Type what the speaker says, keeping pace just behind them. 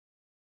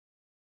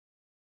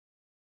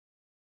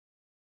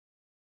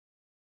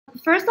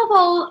First of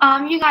all,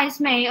 you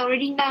guys may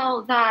already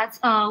know that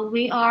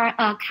we are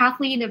a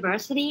Catholic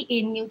university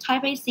in New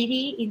Taipei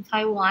City in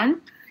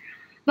Taiwan.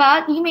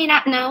 But you may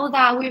not know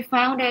that we're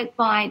founded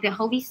by the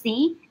Holy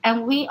See,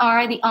 and we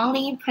are the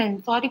only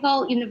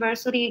Pentecostal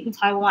university in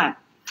Taiwan.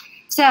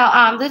 So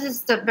this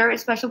is the very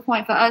special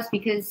point for us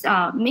because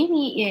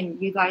maybe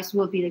you guys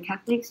will be the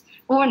Catholics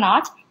or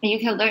not, and you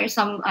can learn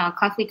some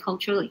Catholic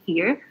culture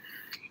here.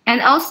 And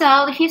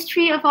also, the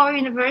history of our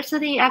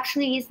university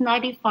actually is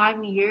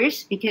 95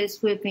 years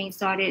because we've been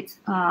started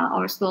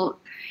our school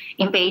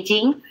in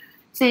Beijing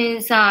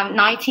since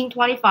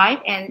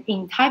 1925, and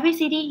in Taipei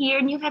City here,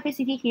 New Taipei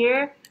City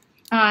here,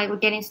 we're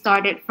getting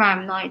started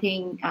from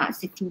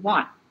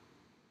 1961.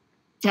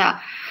 So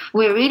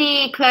we're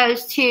really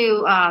close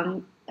to,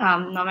 no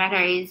matter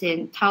it's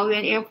in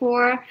Taoyuan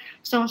Airport,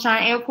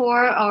 Songshan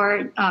Airport,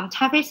 or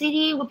Taipei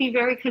City would be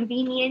very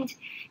convenient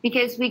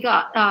because we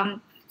got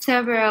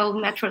several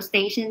metro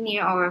stations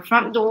near our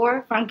front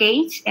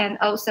gate, and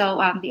also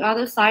the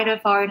other side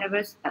of our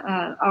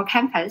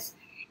campus.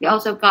 We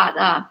also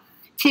got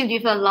 2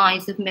 different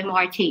lines of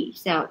MRT,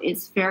 so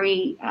it's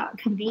very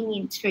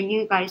convenient for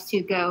you guys to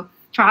go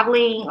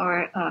traveling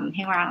or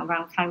hang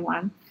around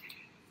Taiwan.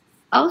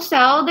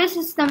 Also, this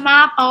is the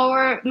map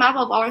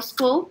of our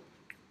school.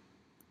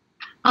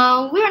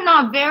 We are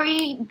not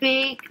very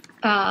big.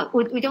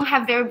 We don't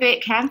have very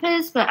big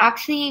campus, but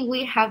actually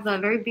we have a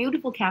very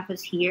beautiful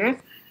campus here.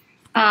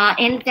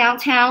 In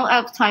downtown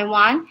of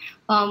Taiwan,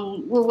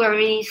 we're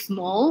very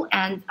small,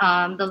 and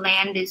the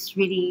land is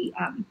really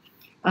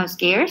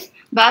scarce.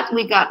 But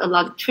we got a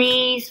lot of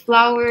trees,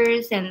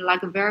 flowers, and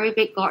like a very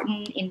big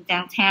garden in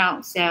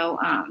downtown. So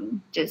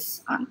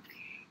just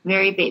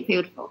very big,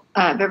 beautiful,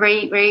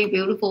 very very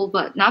beautiful,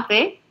 but not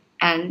big.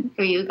 And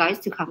for you guys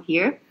to come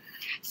here.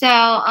 So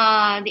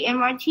the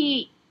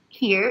MRT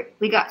here,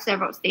 we got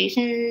several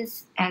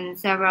stations and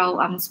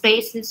several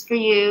spaces for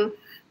you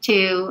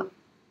to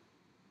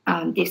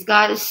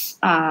discuss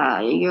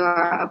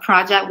your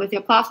project with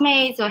your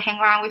classmates or hang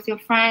around with your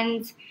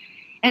friends.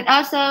 And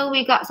also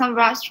we got some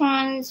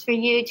restaurants for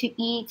you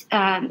to eat.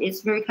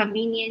 It's very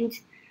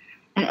convenient.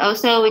 And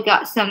also we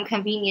got some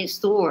convenience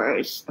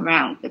stores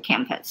around the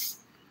campus.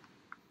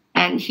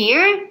 And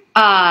here,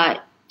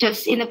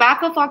 just in the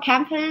back of our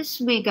campus,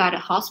 we got a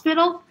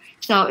hospital.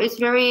 So it's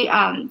very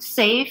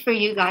safe for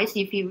you guys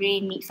if you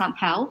really need some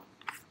help.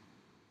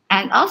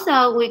 And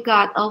also, we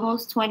got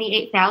almost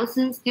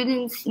 28,000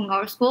 students in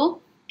our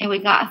school, and we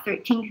got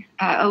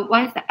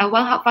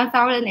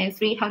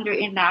 1,300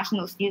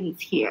 international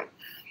students here.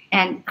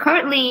 And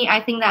currently,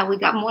 I think that we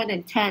got more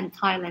than 10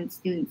 Thailand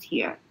students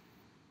here.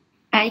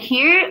 And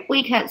here,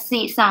 we can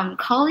see some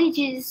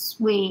colleges.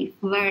 We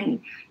learn,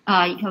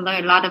 you can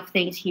learn a lot of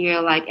things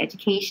here, like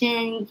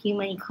education,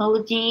 human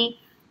ecology,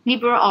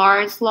 liberal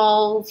arts,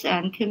 laws,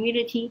 and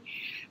community.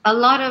 A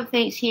lot of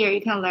things here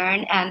you can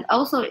learn, and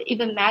also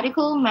even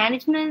medical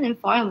management and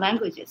foreign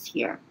languages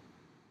here.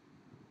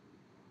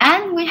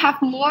 And we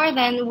have more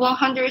than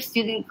 100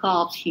 student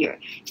clubs here.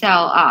 So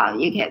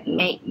you can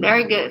make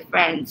very good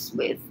friends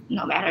with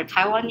no matter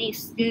Taiwanese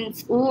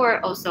students or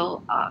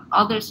also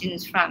other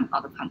students from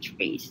other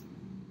countries.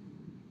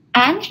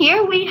 And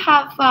here we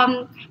have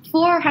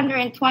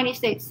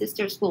 426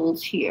 sister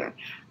schools here.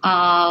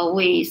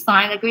 We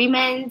sign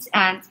agreements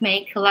and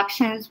make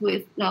collections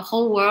with the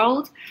whole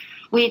world.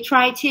 We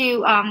try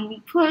to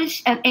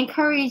push and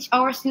encourage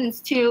our students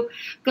to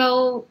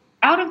go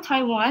out of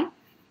Taiwan.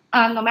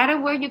 No matter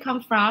where you come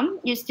from,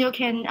 you still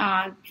can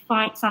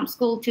find some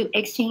school to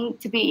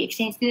be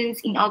exchange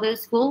students in other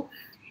school,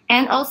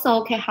 and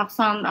also can have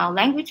some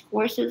language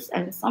courses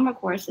and summer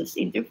courses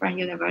in different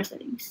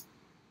universities.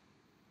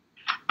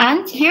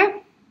 And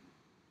here,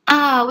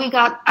 we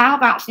got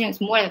outbound students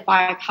more than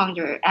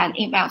 500 and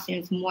inbound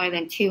students more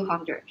than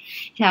 200.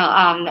 So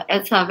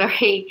it's a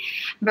very,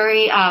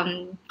 very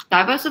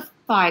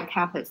diversified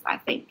campus, I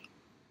think.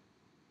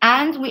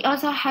 And we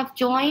also have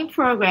joint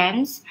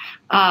programs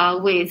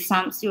with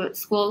some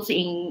schools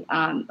in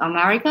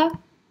America,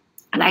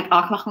 like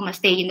Oklahoma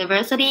State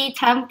University,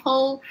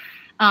 Temple,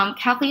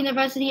 Catholic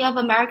University of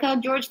America,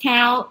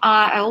 Georgetown,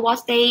 Iowa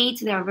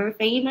State. They are very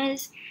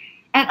famous.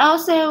 And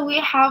also we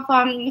have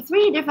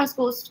 3 different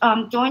schools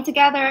joined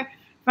together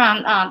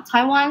from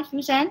Taiwan,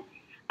 Fujian,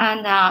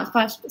 and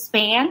from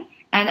Spain,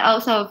 and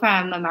also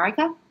from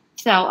America.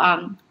 So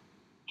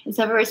it's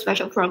a very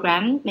special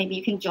program. Maybe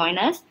you can join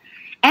us.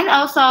 And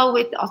also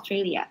with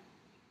Australia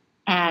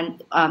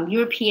and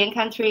European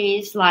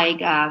countries like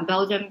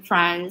Belgium,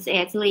 France,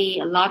 Italy,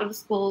 a lot of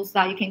schools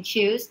that you can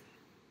choose.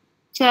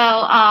 So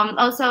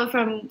also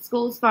from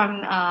schools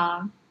from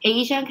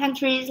Asian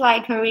countries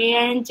like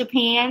Korea,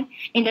 Japan,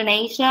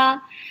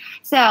 Indonesia.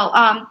 So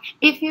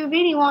if you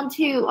really want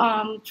to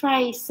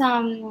try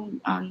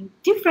some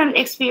different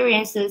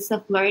experiences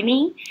of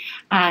learning,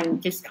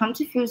 just come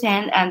to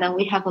Fujian, and then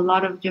we have a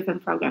lot of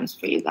different programs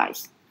for you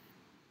guys.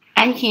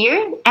 And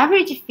here,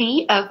 average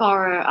fee of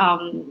our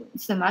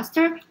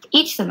semester,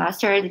 each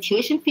semester, the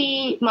tuition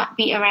fee might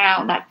be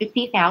around like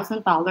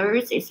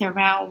 $50,000. It's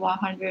around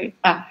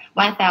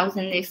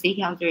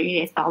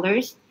 $1,300 US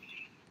dollars.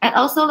 And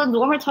also the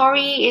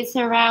dormitory is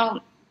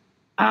around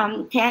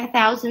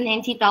 10,000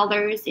 NT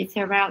dollars. It's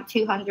around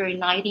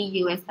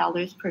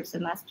 $290 per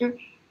semester.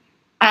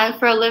 And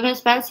for living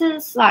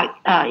expenses, like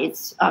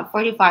it's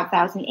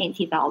 45,000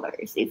 NT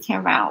dollars. It's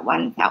around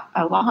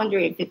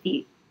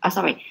 150.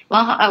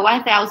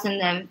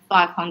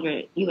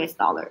 1,500 US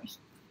dollars.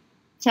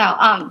 So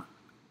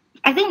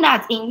I think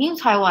that in New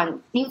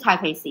Taiwan, New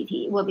Taipei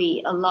City will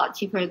be a lot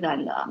cheaper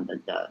than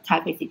the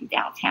Taipei City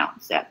downtown.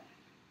 So,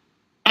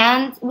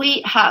 and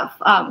we have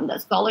the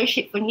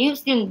scholarship for new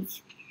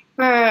students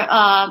for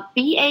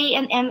BA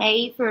and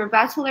MA for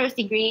bachelor's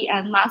degree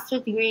and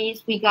master's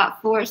degrees. We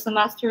got 4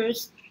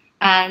 semesters,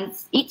 and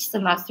each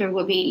semester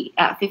will be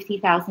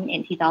 50,000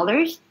 NT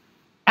dollars.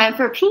 And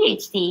for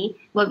PhD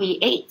will be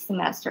 8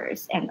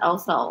 semesters and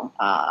also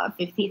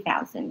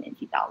 50,000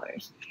 NT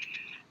dollars.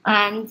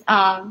 And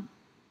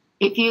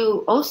if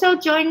you also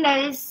join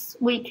us,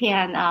 we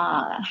can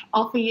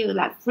offer you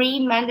like free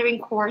Mandarin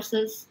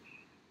courses.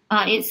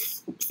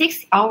 It's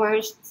 6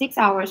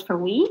 hours per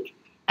week.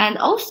 And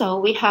also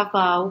we have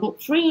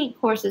free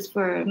courses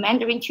for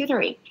Mandarin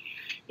tutoring.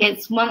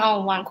 It's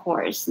one-on-one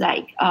course.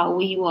 Like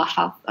we will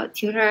have a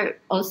tutor,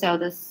 also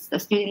the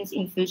students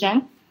in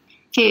Fujian,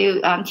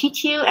 to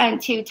teach you and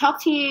to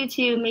talk to you,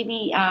 to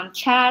maybe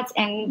chat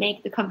and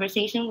make the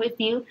conversation with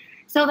you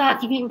so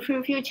that you can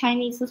improve your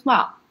Chinese as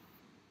well.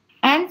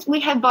 And we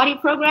have body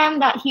program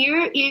that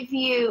here if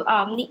you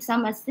need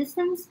some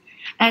assistance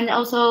and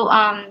also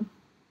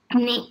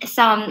need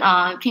some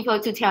people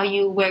to tell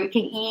you where you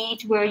can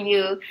eat, where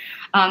you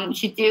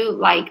should do,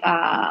 like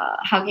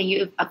how can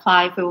you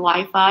apply for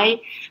Wi-Fi,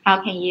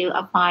 how can you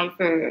apply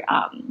for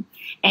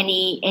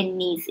any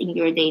needs in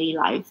your daily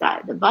life.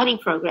 The body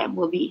program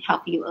will be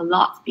help you a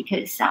lot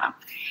because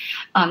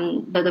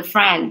the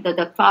friend,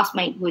 the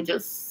classmate will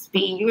just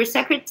be your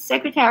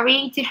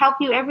secretary to help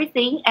you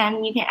everything,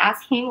 and you can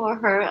ask him or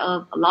her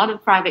a lot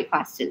of private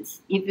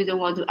questions if you don't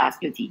want to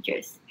ask your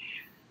teachers.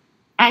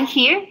 And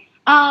here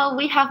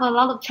we have a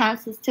lot of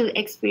chances to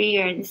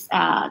experience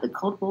the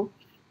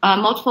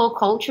multiple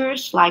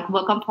cultures, like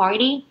welcome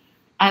party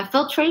and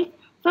field trip.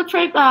 Field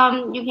trip,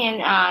 you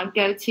can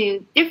go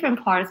to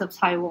different parts of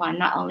Taiwan,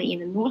 not only in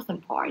the northern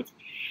part,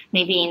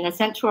 maybe in the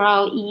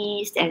central,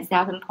 east, and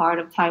southern part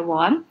of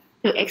Taiwan,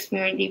 to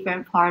experience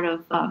different part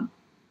of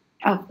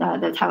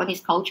the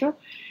Taiwanese culture.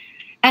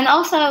 And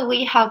also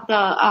we have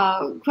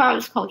the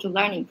cross-cultural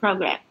learning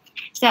program.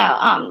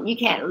 So you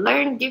can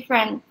learn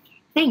different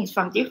things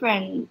from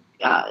different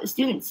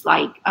students.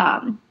 Like,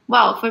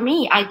 well, for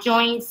me, I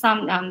joined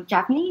some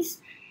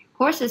Japanese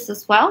courses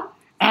as well.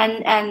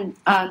 And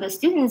the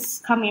students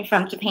coming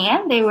from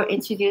Japan, they were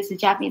introduced to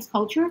Japanese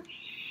culture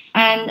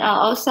and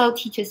also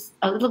teach us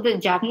a little bit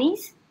of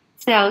Japanese.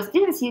 So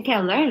students, you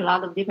can learn a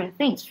lot of different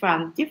things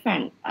from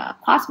different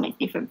classmates,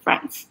 different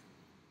friends.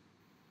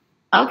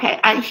 Okay,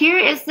 and here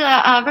is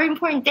the very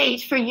important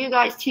date for you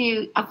guys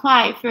to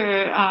apply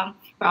for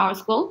our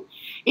school.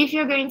 If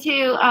you're going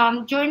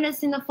to join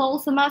us in the fall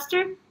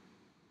semester,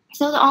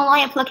 so the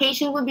online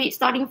application will be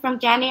starting from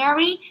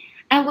January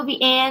and will be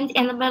end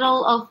in the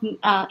middle of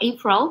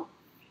April.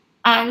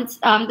 And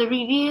the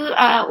review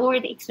or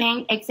the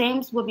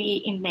exams will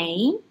be in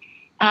May,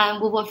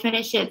 and we will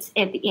finish it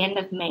at the end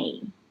of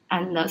May.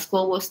 And the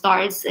school will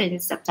start in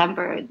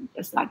September,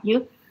 just like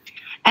you.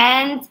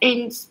 And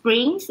in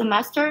spring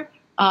semester,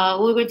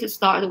 we're going to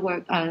start the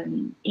work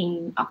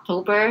in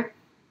October,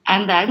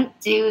 and then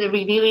do the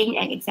reviewing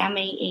and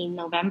examining in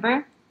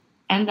November.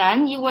 And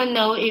then you will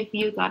know if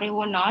you got it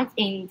or not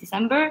in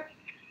December.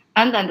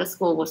 And then the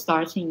school will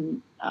start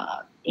in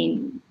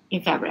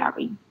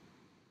February.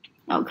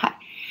 Okay.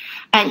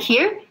 And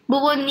here, we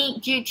will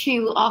need you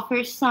to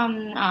offer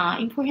some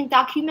important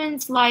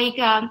documents like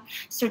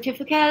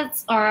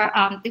certificates or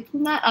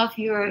diploma of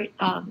your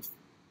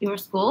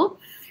school.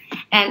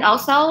 And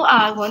also,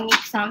 we'll need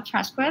some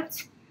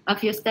transcripts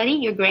of your study,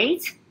 your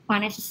grades,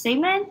 financial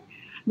statement,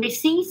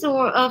 receipts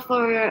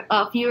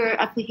of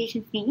your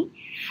application fee,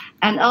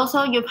 and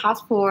also your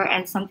passport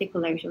and some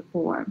declaration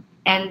form.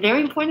 And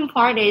very important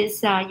part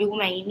is you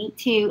may need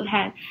to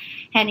hand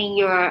in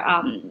your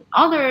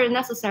other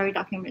necessary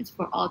documents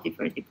for all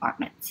different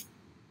departments.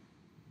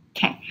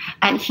 Okay,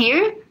 and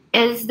here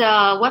is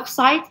the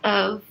website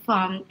of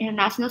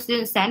International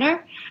Student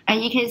Center,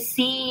 and you can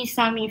see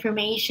some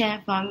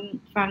information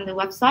from the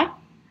website.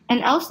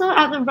 And also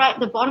at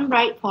the bottom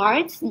right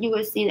part, you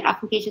will see the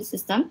application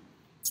system.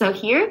 So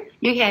here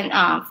you can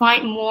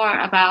find more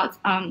about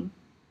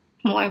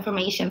more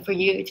information for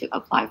you to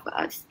apply for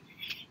us.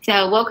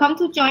 So welcome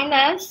to join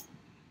us.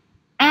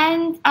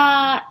 And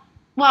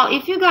well,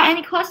 if you got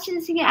any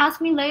questions, you can ask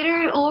me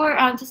later, or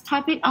just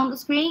type it on the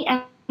screen,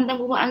 and then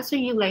we will answer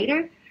you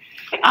later.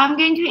 I'm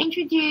going to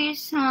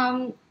introduce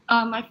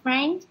my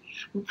friend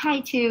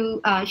Thai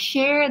to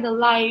share the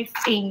life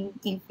in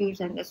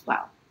Fujian as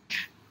well.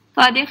 ส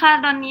วัสดีค่ะ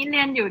ตอนนี้เ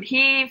รียนอยู่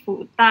ที่ฝู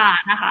ต้า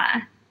นะคะ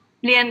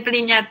เรียนป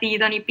ริญญาตรี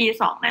ตอนนี้ปี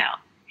 2แล้ว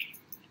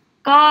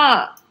ก็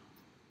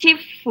ที่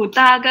ฝู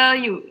ต้าก็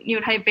อยู่นิว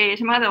ไทเปใ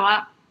ช่ไหมแต่ว่า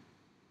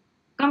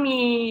ก็มี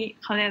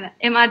เขาเรียกอะไร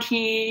MRT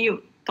อยู่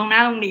ตรงหน้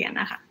าโรงเรียน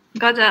นะคะ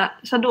ก็จะ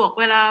สะดวก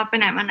เวลาไป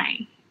ไหนมาไหน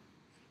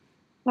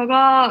แล้ว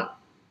ก็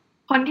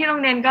คนที่โร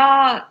งเรียนก็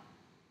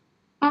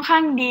ค่อนข้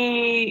างดี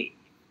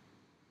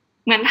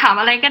เหมือนถาม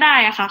อะไรก็ได้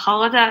อะค่ะเขา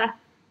ก็จะ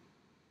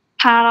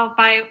พาเราไ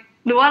ป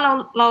หรือว่า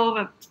เราแ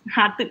บบห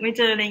าตึกไม่เ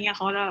จออะไรเงี้ยเ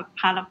ขาจะ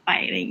พาเราไป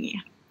อะไรเงี้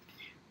ย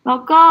แล้ว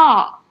ก็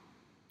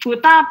ฟู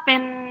ต้าเป็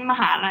นม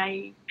หาลัย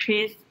ค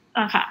ริสต์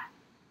อะค่ะ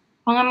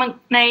เพราะงั้น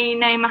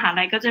ในมหา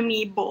ลัยก็จะมี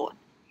โบสถ์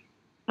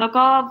แล้ว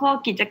ก็พวก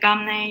กิจกรรม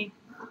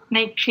ใน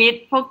คริส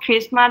ต์พวกคริ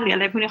สต์มาสหรืออะ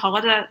ไรพวกนี้เขา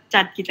ก็จะ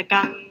จัดกิจกร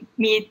รม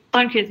มี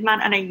ต้นคริสต์มาส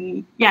อะไร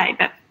ใหญ่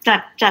แบบ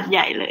จัดให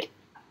ญ่เลย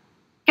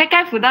ใก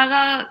ล้ๆฟูต้า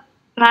ก็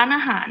ร้านอ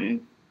าหาร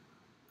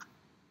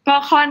ก็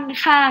ค่อน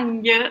ข้าง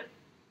เยอะ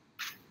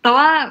แต่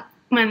ว่า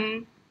เหมือน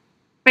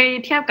ไป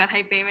เทียบกับไท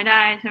เปไม่ไ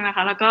ด้ใช่ไหมค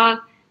ะแล้วก็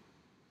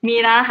มี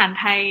ร้านอาหาร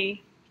ไทย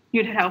อ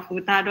ยู่แถวๆฟู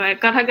ต้าด้วย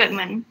ก็ถ้าเกิดเห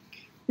มือน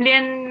เรีย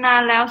นนา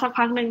นแล้วสัก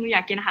พักหนึ่งอย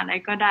ากกินอาหารอะไร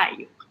ก็ได้อ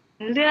ยู่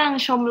เรื่อง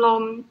ชมร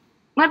ม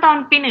เมื่อตอน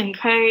ปี 1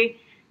เคย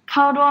เ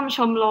ข้าร่วมช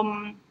มรม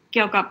เ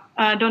กี่ยวกับ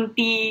ดนต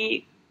รี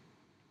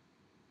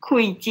ขุ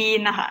ยจีน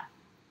นะคะ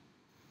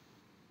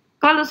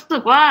ก็รู้สึ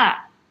กว่า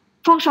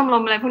พวกชมร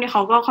มอะไรพวกนี้เข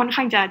าก็ค่อนข้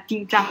างจะจริ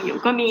งจังอยู่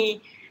ก็มี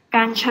ก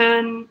ารเชิ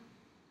ญ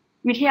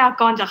วิทยา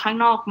กรจากข้าง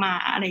นอกมา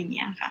อะไรอย่างเ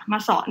งี้ยค่ะมา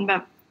สอนแบ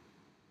บ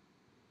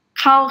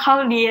เข้า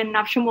เรียน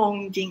นับชั่วโมง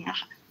จริงๆอะ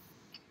ค่ะ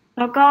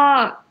แล้วก็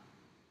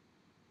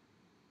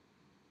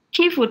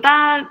ที่ฟูต้า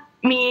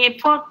มี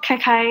พวกค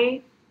ล้าย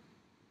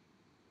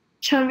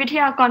ๆเชิญวิท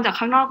ยากรจาก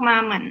ข้างนอกมา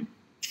เหมือน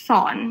ส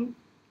อน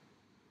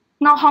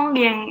นอกห้องเ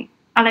รียน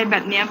อะไรแบ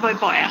บนี้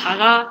บ่อยๆอะค่ะ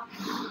ก็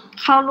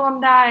เข้าร่วม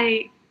ได้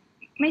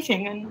ไม่เสีย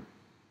เงิน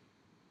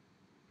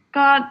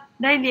ก็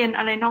ได้เรียน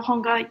อะไรนอกห้อง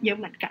ก็เยอะ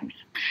เหมือนกัน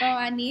ก็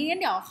อันนี้งั้น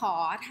เดี๋ยวขอ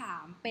ถา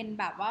มเป็น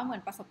แบบว่าเหมือ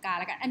นประสบการณ์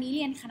แล้วกันอันนี้เ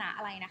รียนคณะ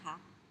อะไรนะคะ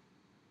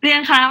เรียน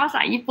คณะภาษ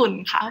าญี่ปุ่น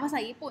ค่ะภาษ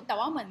าญี่ปุ่นแต่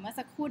ว่าเหมือนเมื่อ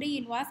สักครู่ได้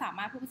ยินว่าสาม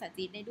ารถพูดภาษา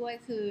จีนได้ด้วย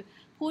คือ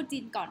พูดจี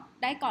นก่อน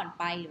ได้ก่อน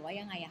ไปหรือว่า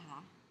ยังไงอะคะ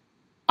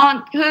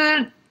คือ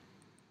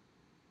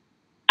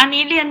อัน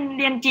นี้เ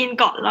รียนจีน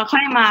ก่อนแล้วค่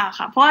อยมา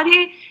ค่ะเพราะว่า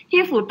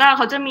ที่ฟูต้าเ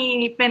ขาจะมี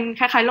เป็น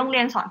คล้ายๆโรงเรี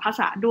ยนสอนภา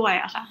ษาด้วย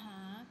อะค่ะ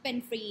เป็น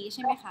ฟรีใ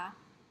ช่ไหมคะ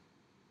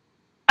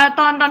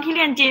ตอนที่เ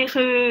รียนจีน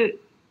คือ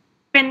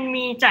เป็น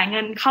มีจ่ายเ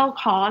งินเข้า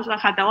คอร์สอ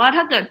ะค่ะแต่ว่า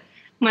ถ้าเกิด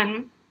เหมือน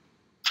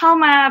เข้า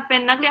มาเป็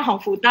นนักเรียนของ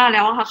ฟูต้าแ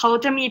ล้วอะค่ะเขา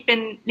จะมีเป็น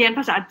เรียนภ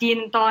าษาจีน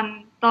ตอ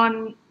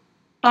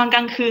นกล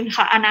างคืน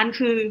ค่ะอันนั้น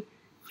คือ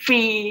ฟ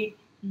รี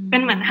เป็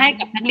นเหมือนให้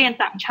กับนักเรียน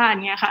ต่างชาติเ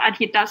งี้ยค่ะอา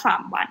ทิตย์ละ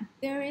3 วัน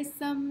There is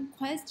some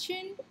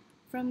question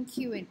from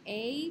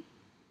Q&A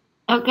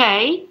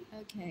Okay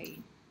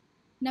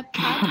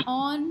Napat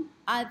on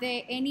are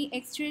there any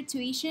extra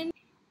tuition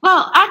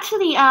Well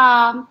actually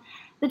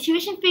the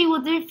tuition fee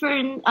will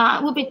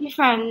be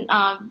different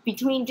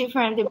between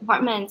different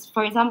departments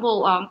for example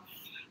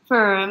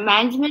for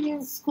management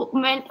school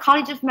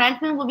college of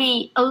management will be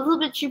a little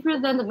bit cheaper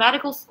than the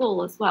medical school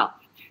as well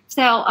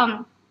so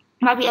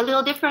might be a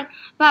little different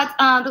but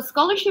the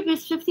scholarship is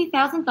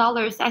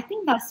 $50,000 I think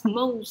that's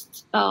most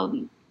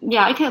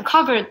it can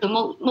cover the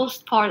most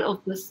part of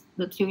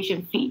the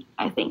tuition fee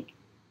I think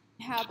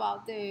how about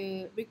the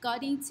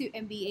regarding to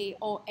MBA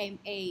or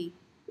MA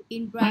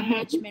in brand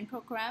management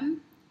program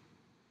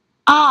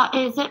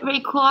is it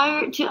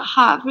required to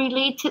have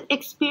related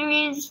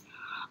experience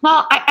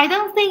Well, I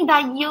don't think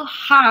that you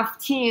have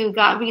to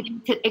get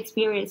related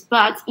experience,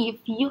 but if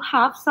you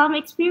have some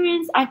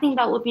experience, I think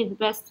that would be the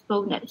best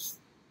bonus.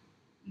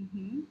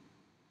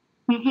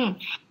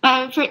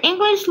 But for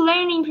English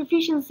learning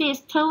proficiency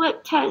is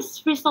TOEIC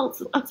test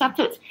results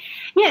accepted.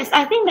 Yes,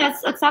 I think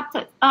that's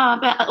accepted.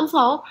 But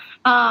also,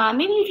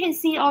 maybe you can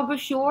see our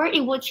brochure.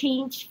 It will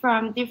change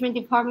from different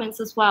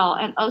departments as well,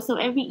 and also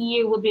every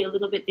year will be a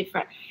little bit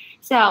different.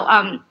 So,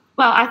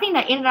 I think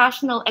that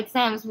international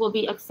exams will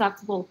be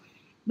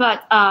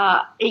acceptable.But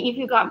if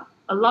you got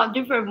a lot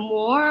different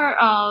more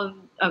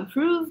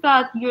proof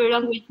that your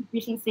language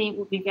proficiency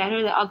will be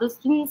better than other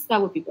students, that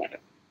would be better.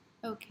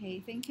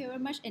 Okay, thank you very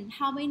much. And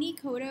how many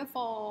quota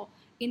for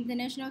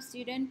international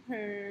student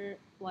per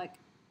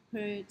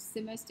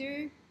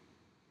semester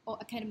or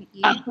academic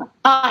year?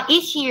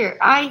 Each year,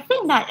 I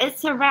think that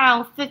it's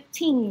around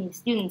 15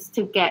 students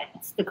to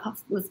get the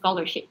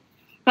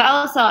scholarship.But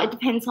also, it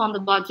depends on the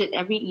budget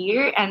every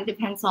year and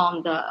depends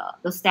on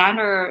the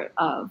standard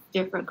of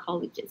different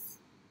colleges.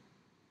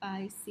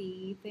 I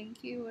see.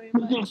 Thank you very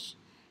much.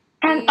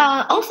 And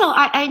also,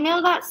 I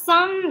know that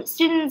some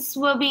students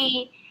will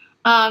be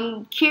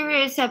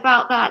curious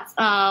about that.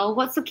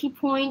 What's the key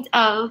point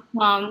of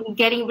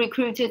getting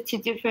recruited to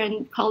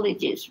different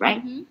colleges,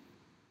 right?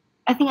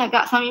 I think I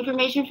got some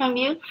information from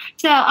you.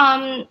 So,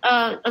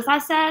 as I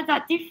said,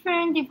 that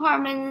different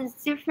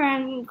departments,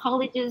 different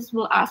colleges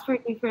will ask for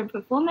different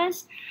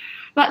performance.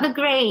 But the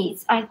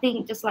grades, I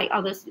think, just like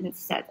other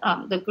students said,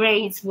 the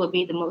grades will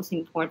be the most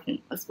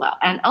important as well.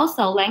 And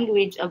also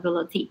language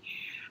ability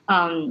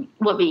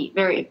will be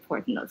very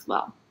important as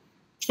well.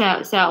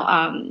 So,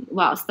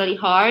 study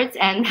hard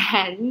and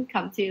then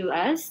come to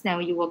us. Now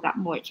you will get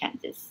more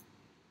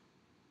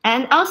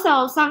chances.And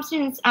also, some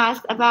students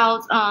ask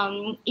about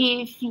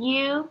if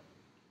you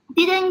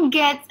didn't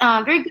get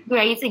very good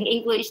grades in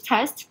English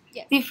test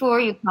before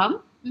you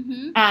come,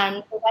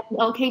 and that's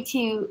okay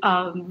to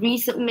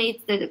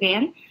resubmit it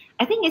again.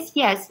 I think it's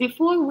yes.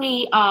 Before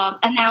we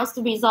announce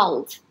the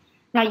result,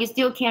 now you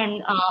still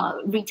can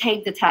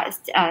retake the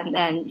test and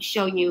then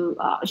show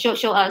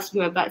us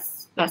your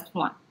best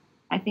one.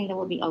 I think that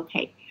will be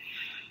okay.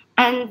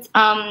 And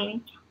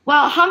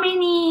well, how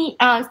many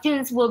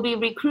students will be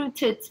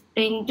recruited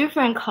in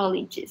different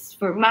colleges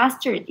for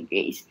master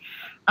degrees?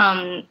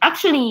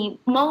 Actually,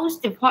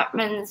 most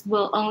departments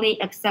will only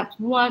accept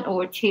 1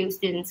 or 2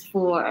 students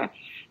for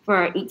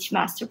each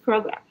master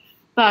program.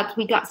 But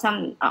we got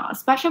some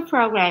special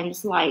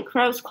programs like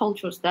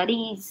cross-cultural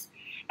studies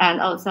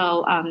and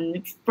also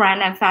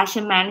brand and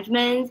fashion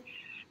management.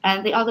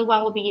 And the other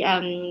one will be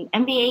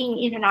MBA in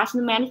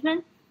international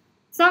management.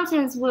 Some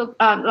students will,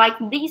 like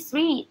these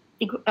 3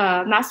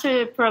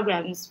 master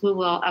programs, we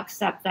will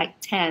accept like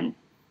 10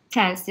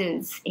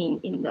 students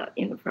in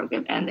the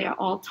program, and they are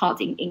all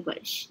taught in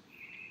English.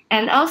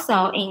 And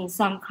also in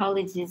some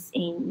colleges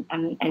in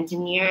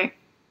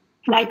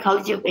like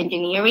College of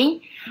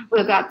Engineering,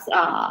 we got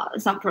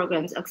some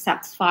programs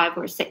accept 5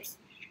 or 6.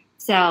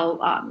 So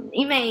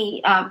it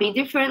may be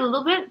different a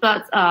little bit,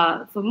 but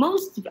for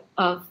most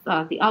of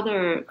the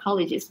other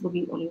colleges will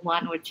be only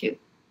 1 or 2.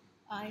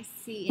 I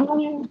see.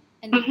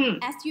 And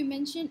as you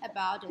mentioned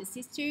about the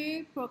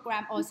sister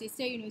program or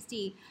sister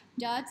university,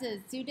 does the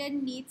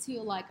student need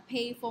to like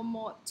pay for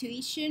more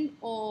tuition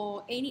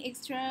or any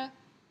extra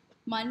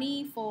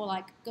money for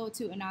like go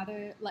to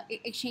another like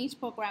exchange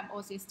program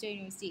or sister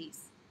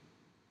universities?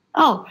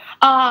 Oh,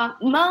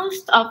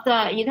 most of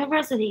the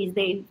universities,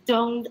 they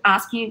don't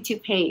ask you to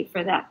pay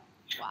for that.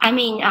 Wow. I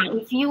mean,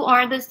 if you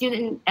are the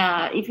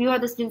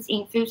students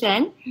in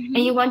Fusion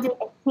and you want to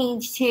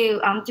exchange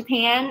to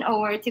Japan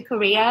or to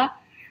Korea,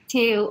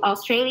 to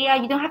Australia,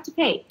 you don't have to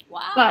pay.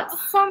 Wow. But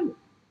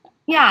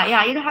you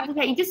don't have to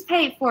pay. You just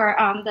pay for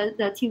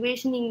the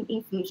tuition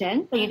in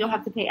Fusion, but you don't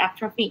have to pay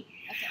extra fee.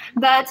 Okay.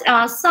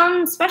 But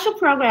some special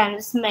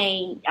programs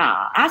may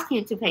ask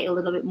you to pay a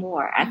little bit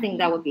more. I think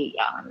that would be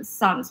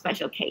some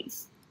special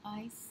case.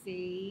 I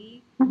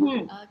see.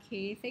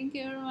 Okay, thank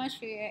you very much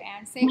for your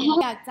answer.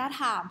 อยากจะ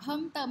ถามเพิ่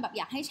มเติมแบบอ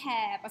ยากให้แช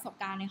ร์ประสบ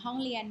การณ์ในห้อง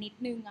เรียนนิด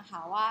นึงอะค่ะ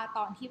ว่าต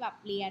อนที่แบบ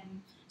เรียน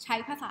ใช้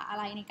ภาษาอะ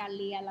ไรในการ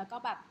เรียนแล้วก็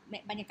แบบ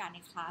บรรยากาศใน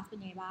คลาสเป็น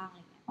ยังไงบ้างอะไร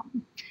อย่างเงี้ย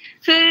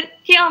คือ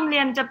ที่ออมเรี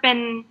ยนจะเป็น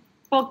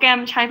โปรแกรม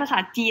ใช้ภาษา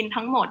จีน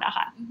ทั้งหมดอะ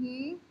ค่ะ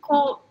ครู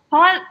เพรา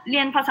ะว่าเรี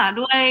ยนภาษา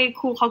ด้วย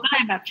ครูเขาก็เล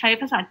ยแบบใช้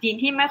ภาษาจีน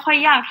ที่ไม่ค่อย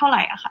ยากเท่าไห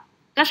ร่อะค่ะ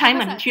ก็ใช้เห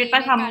มือนชีวิตปร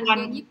ะจำวัน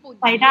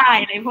ไปได้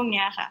อะไรพวกเ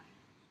นี้ยค่ะ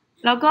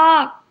แล้วก็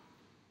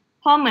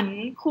พอเหมือน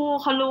ครู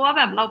เขารู้ว่า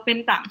แบบเราเป็น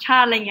ต่างชา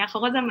ติอะไรเงี้ยเขา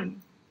ก็จะเห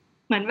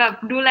มือนแบบ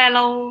ดูแลเ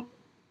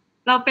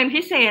ราเป็น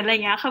พิเศษอะไร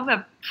เงี้ยเขาแบ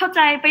บเข้าใจ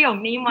ประโยค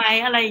นี้ไหม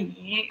อะไรอย่าง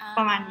นี้ป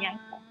ระมาณนี้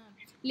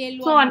เรียน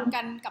รวม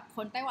กันกับค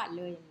นไต้หวัน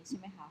เลยอย่างนี้ใช่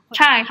ไหมคะใ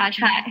ช่ค่ะ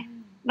ใช่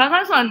แล้วก็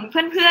ส่วน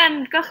เพื่อน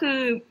ๆก็คือ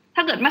ถ้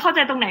าเกิดไม่เข้าใจ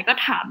ตรงไหนก็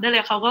ถามได้เล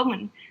ยเขาก็เหมื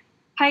อน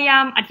พยายา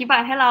มอธิบา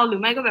ยให้เราหรือ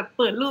ไม่ก็แบบ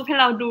เปิดรูปให้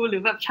เราดูหรื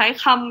อแบบใช้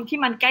คำที่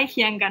มันใกล้เ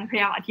คียงกันพย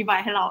ายามอธิบาย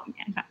ให้เราอย่างเ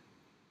งี้ยค่ะ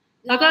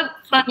แล้วก็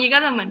ตอนนี้ก็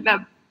จะเหมือนแบ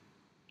บ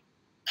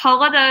เขา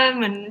ก็จะเ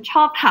หมือนช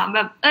อบถามแบ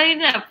บ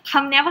แบบค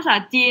ำนี้ภาษา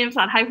จีนภา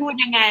ษาไทยพูด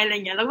ยังไงอะไรเ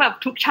งี้ยแล้วแบบ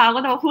ทุกเช้าก็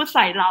จะมาพูดใ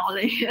ส่เราอะไร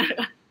อย่างเงี้ย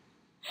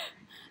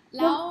แ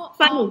ล้ว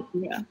สนุก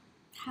เนี่ย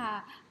ค่ะ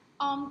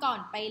ออมก่อน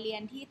ไปเรีย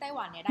นที่ไต้ห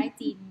วันเนี่ยได้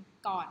จีน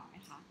ก่อนไหม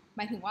คะห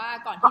มายถึงว่า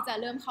ก่อนที่จะ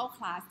เริ่มเข้าค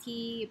ลาส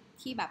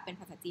ที่แบบเป็น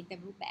ภาษาจีนเต็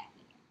มรูปแบบอะไ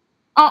รเงี้ย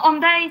ออม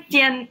ได้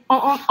จีนอ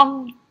อม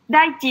ไ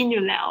ด้จีนอ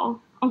ยู่แล้ว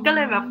ออมก็เล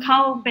ยแบบเข้า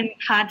เป็น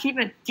คลาสที่เ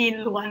ป็นจีน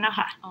ล้วนนะค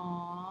ะอ๋อ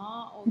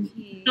โอเค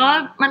แล้ว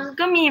มัน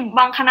ก็มีบ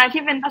างคณะ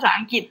ที่เป็นภาษา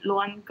อังกฤษล้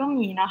วนก็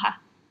มีนะคะ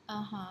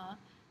ฮะ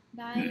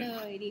ได้เล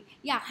ยดิ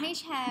อยากให้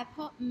แชร์เพ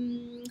ราะ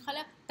เขาเ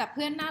รียกแต่เ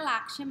พื่อนน่ารั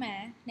กใช่ไหม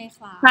ในค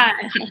ลาสใช่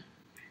ค่ะ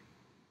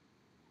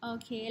โอ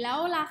เคแล้ว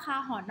ราคา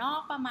หอนอ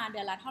กประมาณเดื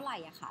อนละเท่าไหร่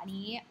อะคะอัน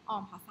นี้ออ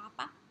มพอทราบ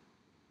ปะ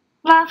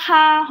ราค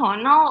าหอ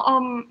นอกอ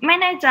มไม่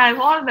แน่ใจเพ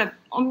ราะว่าแบบ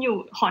อมอยู่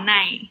หอใ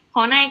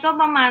นก็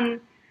ประมาณ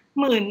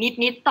10,000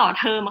นิดๆต่อ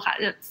เทอมอะค่ะ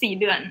4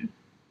 เดือน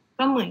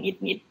ก็10,000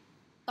นิด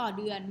ๆต่อ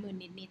เดือน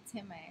10,000นิดๆใ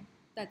ช่ไหม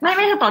แต่ไ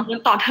ม่ใช่ต่อเดือน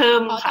ต่อเทอ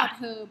มค่ะต่อ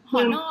เทอมห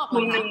อนอก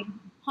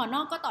หอน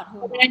อกก็ต่อเทอ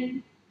ม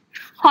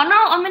หอน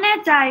อกอมไม่แน่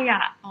ใจอ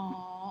ะอ๋อ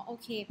โอ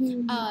เค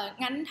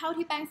งั้นเท่า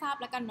ที่แป้งทราบ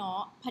แล้วกันเนา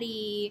ะพอดี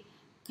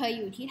เคยอ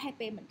ยู่ที่ไทเ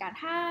ปเหมือนกัน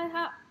ถ้า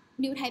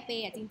นิวไทเป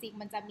อ่ะจริง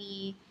ๆมันจ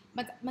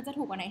ะ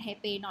ถูกกว่าในไท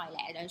เปหน่อยแห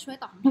ละเดี๋ยวช่วย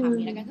ตอบคำถาม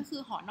นี้แล้วกันก็คื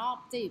อหอนอก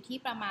จะอยู่ที่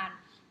ประมาณ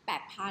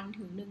 8,000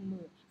 ถึง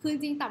 10,000 คือจ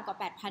ริงๆต่ำกว่า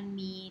 8,000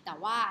 มีแต่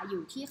ว่าอ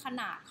ยู่ที่ข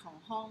นาดของ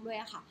ห้องด้วย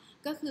ค่ะ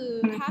ก็คือ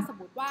ถ้าสม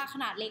มติว่าข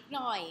นาดเล็กห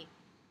น่อย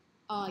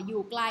อ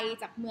ยู่ไกล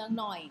จากเมือง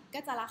หน่อยก็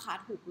จะราคา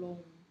ถูกลง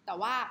แต่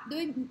ว่าด้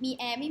วยมี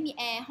แอร์ไม่มี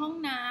แอร์ห้อง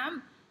น้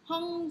ำห้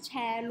องแช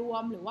ร์รว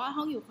มหรือว่า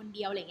ห้องอยู่คนเ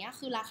ดียวอะไรเงี้ย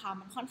คือราคา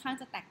มันค่อนข้าง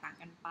จะแตกต่าง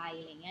กันไป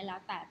อะไรเงี้ยแล้ว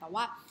แต่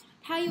ว่า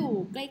ถ้าอยู่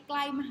ใก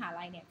ล้ๆมหา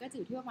ลัยเนี่ยก็จะอ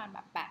ยู่ที่ประมาณแบ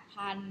บ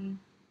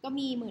 8,000 ก็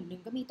มี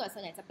10,000ก็มีตัวส่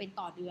วนใหญ่จะเป็น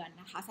ต่อเดือน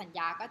นะคะสัญญ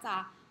าก็จะ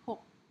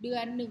6 เดือ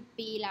น1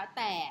 ปีแล้วแ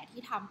ต่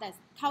ที่ทำแต่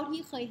เท่า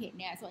ที่เคยเห็น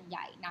เนี่ยส่วนให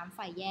ญ่น้ำไฟ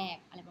แยก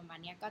อะไรประมาณ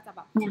นี้ก็จะแบ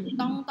บ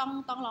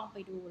ต้องลองไป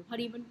ดูพอ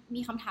ดีมัน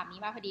มีคำถามนี้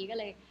มาพอดีก็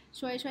เลย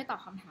ช่วยตอบ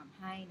คำถาม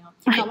ให้เนาะ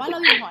แต่ว่าเรา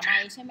อยู่หอใน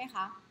ใช่ไหมค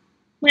ะ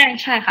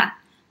ใช่ค่ะ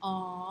อ๋อ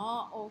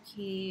โอเค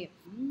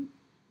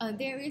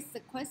there is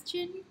a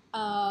question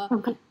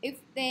if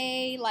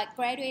they like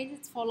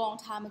graduated for a long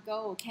time ago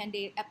can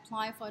they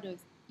apply for the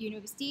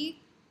university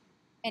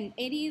and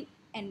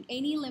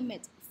any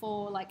limit for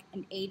like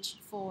an age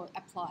for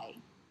apply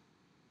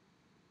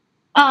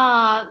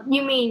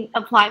you mean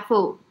apply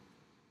for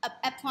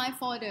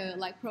the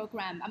like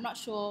program I'm not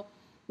sure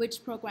which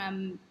program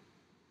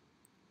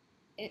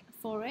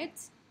for it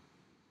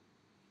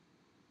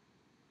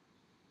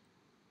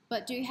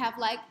but do you have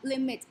like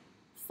limit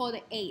for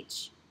the age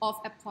of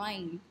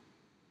applying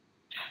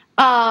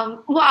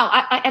well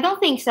I don't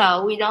think so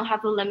we don't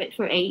have a limit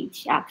for age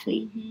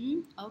actually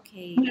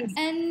okay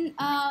and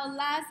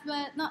last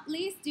but not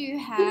least do you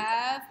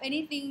have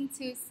anything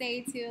to say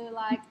to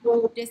like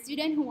the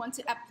student who want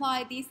to apply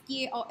this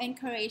year or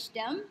encourage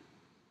them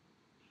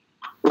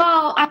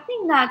well I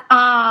think that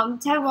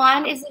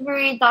Taiwan is a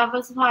very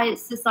diversified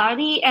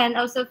society and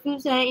also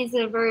Fujian is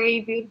a very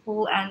beautiful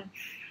and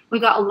we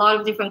got a lot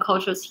of different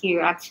cultures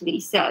here actually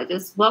so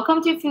just welcome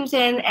to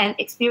Fujian and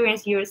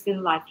experience your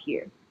student life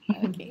here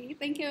okay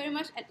thank you very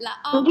much และ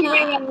อ้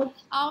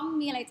อม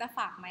มีอะไรจะฝ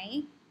ากไหม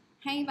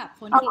ให้แบบ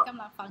คนที่ก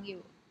ำลังฟังอ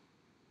ยู่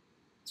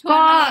ชว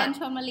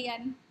นมาเรียน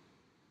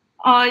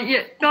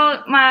ก็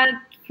มา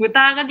ฟู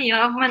ต้าก็ดีแล้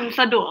วมัน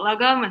สะดวกแล้ว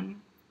ก็เหมือน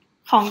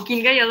ของกิน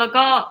ก็เยอะแล้ว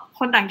ก็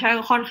คนต่างชาติ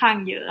ก็ค่อนข้าง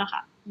เยอะอะค่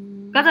ะ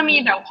ก็จะมี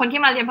แบบคนที่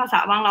มาเรียนภาษา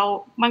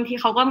บางที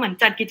เขาก็เหมือน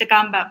จัดกิจกร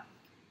รมแบบ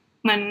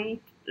เหมือน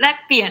แลก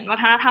เปลี่ยนวั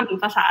ฒนธรรมหรือ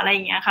ภาษาอะไรอ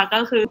ย่างเงี้ยค่ะก็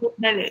คือพูด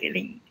ได้เลยอะไร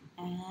อย่างงี้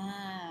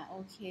โ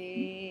อเค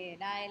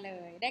ได้เล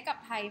ยได้กลับ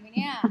ไทยไหมเ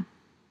นี่ย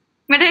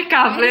ไม่ได้ก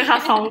ลับเลยค่ะ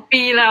2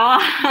 ปีแล้วอ่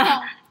ะ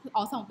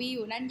2 ปีอ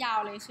ยู่นั่นยาว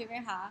เลยใช่ไหม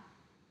คะ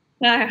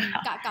ใช่ค่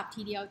ะกลับ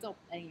ทีเดียวจบ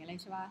อะไรอย่างเงี้ยเลย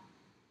ใช่ปะ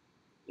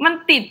มัน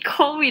ติดโค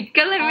วิด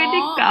ก็เลยไม่ได้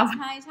กลับ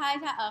ใช่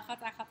เข้า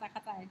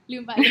ใจลื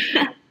มไป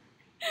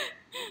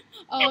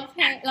โอเค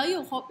แล้วอ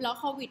ยู่แล้ว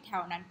โควิดแถ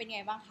วนั้นเป็นไง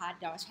บ้างคะ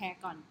เดี๋ยวแชร์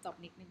ก่อนจบ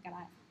นิดนึงก็ไ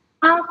ด้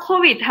โค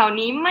วิดแถว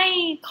นี้ไม่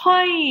ค่อ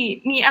ย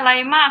มีอะไร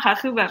มากค่ะ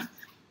คือแบบ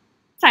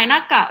ใส่หน้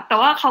ากากแต่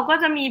ว่าเขาก็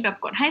จะมีแบบ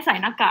กดให้ใส่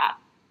หน้ากาก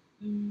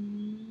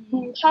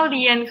เข้าเ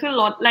รียนขึ้น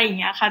รถอะไรอย่าง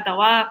เงี้ยค่ะแต่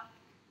ว่า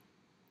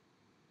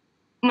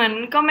เหมือน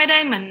ก็ไม่ได้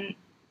เหมือน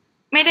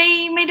ไม่ไ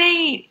ด้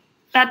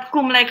รัด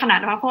กุมอะไรขนาด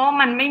นั้นเพราะว่า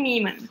มันไม่มี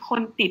เหมือนค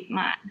นติดม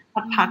า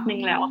สักพักนึ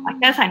งแล้วค่ะ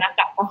แค่ใส่หน้า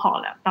กากก็พอ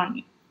แล้วตอน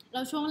นี้เร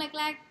าช่วง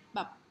แรกๆแบ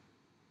บ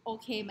โอ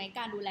เคไหมก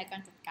ารดูแลกา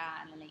รจัดกา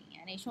รอะไรอย่างเ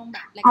งี้ยในช่วงแบ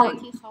บแรก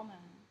ๆที่เข้ามา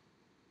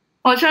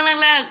ช่วง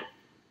แรก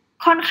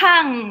ๆค่อน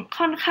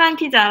ข้าง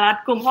ที่จะรัด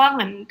กุมเพราะเห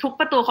มือนทุก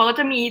ประตูเขาก็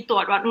จะมีตร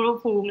วจวัดอุณห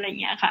ภูมิอะไรอย่า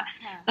งเงี้ยค่ะ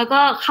แล้วก็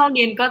เข้าเ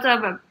รียนก็จะ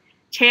แบบ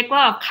เช็ค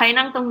ว่าใคร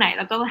นั่งตรงไหนแ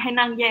ล้วก็ให้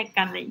นั่งแยก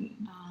กันอะไรอย่างงี้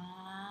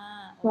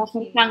ค่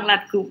อนข้างรั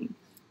ดกุม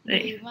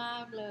ดีมา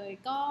กเลย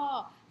ก็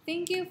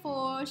thank you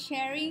for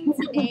sharing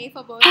today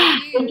for both of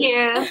you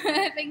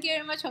thank you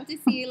very much hope to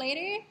see you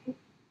later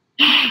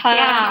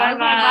บ๊าย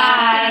บา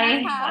ย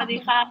สวัสดี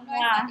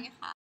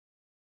ค่ะ